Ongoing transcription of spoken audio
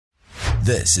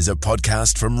This is a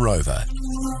podcast from Rover.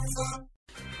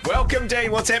 Welcome,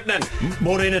 Dean. What's happening?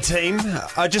 Morena team.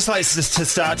 I'd just like to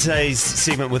start today's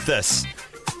segment with this.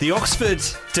 The Oxford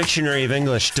Dictionary of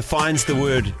English defines the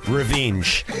word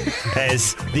revenge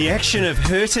as the action of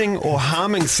hurting or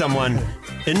harming someone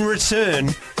in return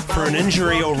for an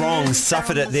injury or wrong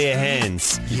suffered at their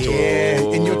hands. Yeah,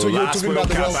 and you're talking about the World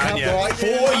Cup, right?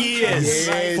 4 years.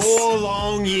 Yes. 4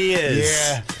 long years.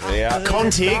 Yeah.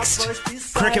 Context,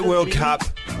 Cricket World Cup.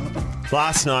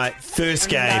 Last night, first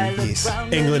game,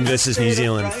 England versus New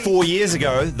Zealand. 4 years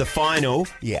ago, the final,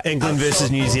 England versus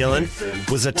New Zealand,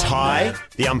 was a tie.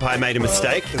 The umpire made a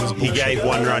mistake. He gave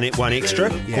one run, one extra,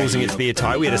 causing it to be a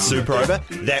tie. We had a super over.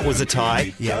 That was a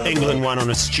tie. England won on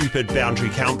a stupid boundary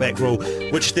countback rule,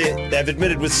 which they've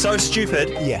admitted was so stupid,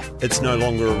 it's no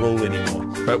longer a rule anymore.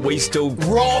 But we still...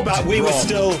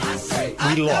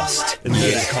 We lost, in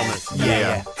the comments.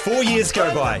 4 years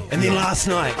go by, and then last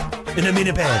night, in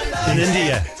Ahmedabad, in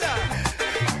India,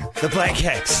 the Black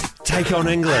Caps take on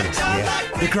England.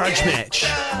 The grudge match.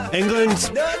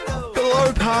 England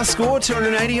below par score,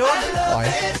 280 odd.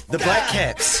 The Black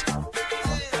Caps,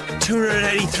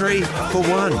 283 for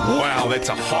 1. Wow, that's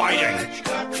a hiding.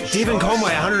 Devon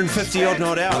Conway, 150 odd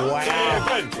not out.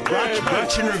 Wow.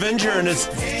 Grudge and Revenger in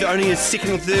only his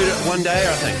second or third one day,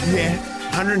 I think.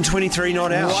 123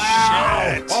 not out.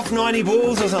 Wow. Shit. Off 90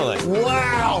 balls or something.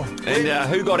 Wow. And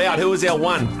who got out? Who was our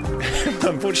one?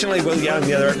 Unfortunately, Will Young,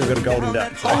 the other opener, got a golden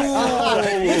duck.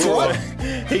 That's right.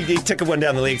 He took one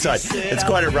down the leg side. It's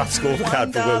quite a rough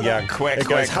scorecard for Will Young. It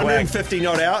goes 150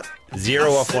 not out,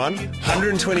 0 off 1,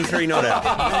 123 not out.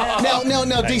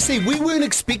 Now, DC, we weren't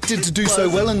expected to do so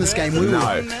well in this game, were we?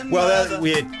 No. Well,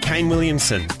 we had Kane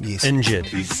Williamson,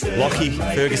 injured. Lockie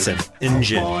Ferguson,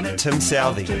 injured. Tim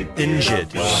Southey, injured.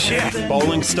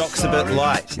 Bowling stock's a bit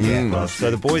light. So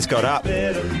the boys got up.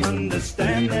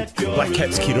 Black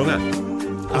Caps Kirunga.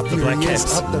 Up the Black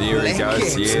Caps. There he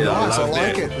goes. Nice. I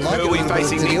like it. Who are we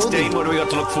facing next, Dean? What do we got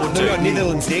to look forward to? We've got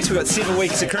Netherlands next. We've got 7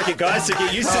 weeks of cricket, guys, so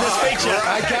get used to this feature.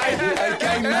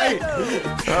 Okay, mate.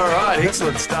 All right,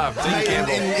 excellent stuff. Dean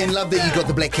Campbell. And love that you got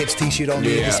the Black Caps t-shirt on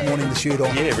there this morning, the shirt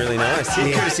on. Yeah, really nice.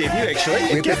 Courtesy of you,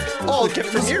 actually. A gift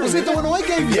from you. Was that the one I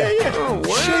gave you? Yeah. Oh,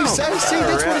 wow. Jeez, see,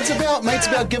 that's what it's about, mate. It's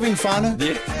about giving whānau.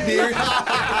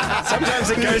 Sometimes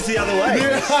it goes the other way.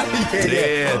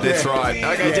 Yeah, that's right.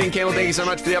 Okay, Dean Campbell, thank you so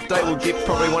much for the update. We'll get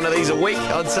probably one of these a week,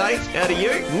 I'd say, out of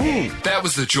you. That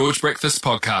was the George Breakfast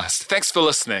Podcast. Thanks for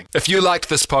listening. If you liked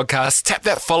this podcast, tap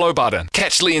that follow button.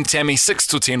 Catch Lee and Tammy 6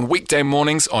 to 10 weekday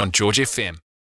mornings on George FM.